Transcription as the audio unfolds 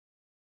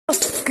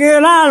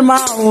get out of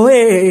my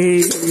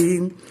way.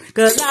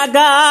 'Cause I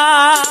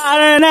got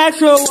an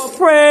actual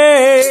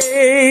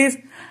praise.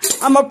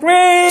 I'ma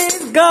praise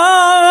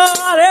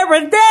God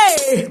every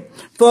day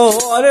for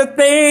the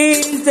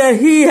things that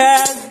He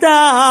has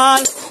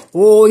done.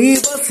 Oh,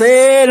 evil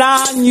said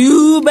I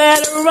knew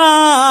better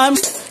run.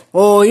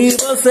 Oh,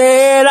 evil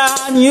said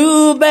I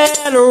knew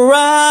better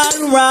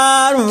run,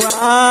 run,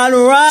 run,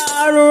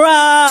 run,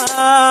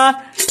 run.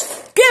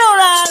 Get on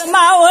out of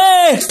my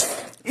way,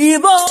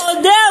 evil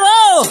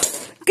devil.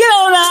 Get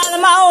on out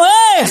of my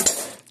way,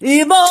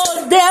 evil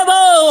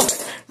devil.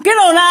 Get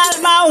on out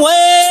of my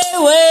way.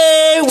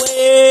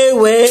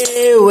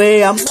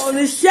 I'm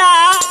gonna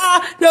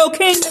shout your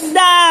kingdom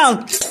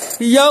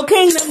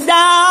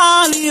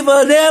down,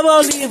 evil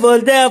devil, evil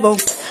devil.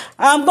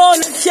 I'm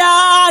gonna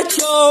shout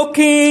your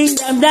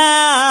kingdom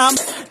down.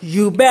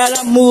 You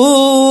better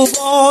move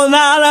on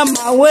out of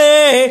my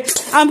way.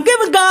 I'm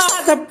giving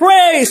God the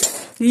praise.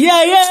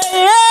 Yeah, yeah,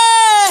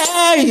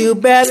 yeah. You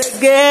better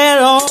get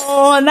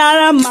on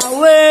out of my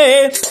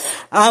way.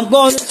 I'm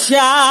gonna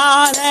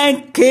shout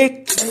and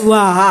kick you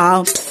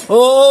out.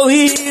 Oh,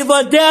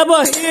 evil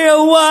devil, hear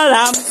what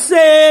I'm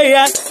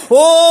saying.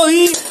 Oh,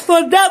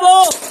 evil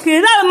devil,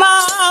 get out of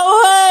my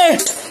way.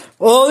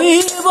 Oh,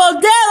 evil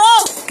devil,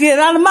 get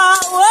out of my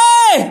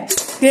way.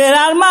 Get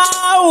out of my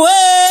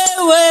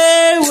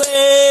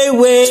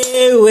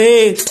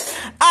way.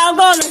 I'm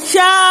gonna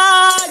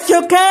shout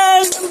your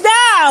kingdom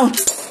down.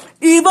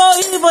 Evil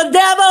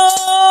devil,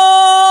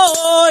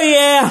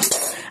 yeah.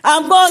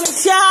 I'm gonna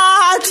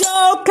shout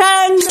your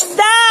kingdom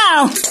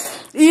down.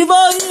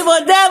 Evil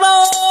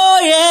devil,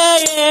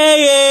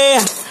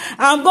 yeah.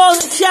 I'm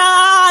gonna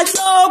shout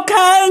your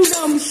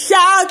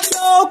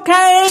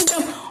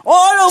kingdom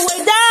all the way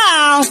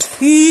down.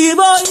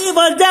 Evil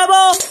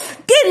devil,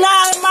 get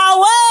out of my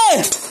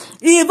way.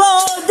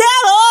 Evil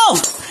devil,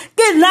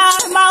 get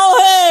out of my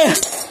way.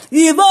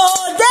 Evil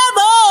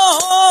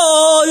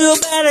devil, you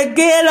better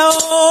get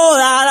on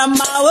out of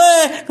my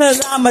way, 'cause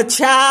I'm a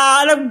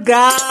child of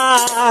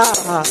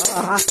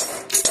God.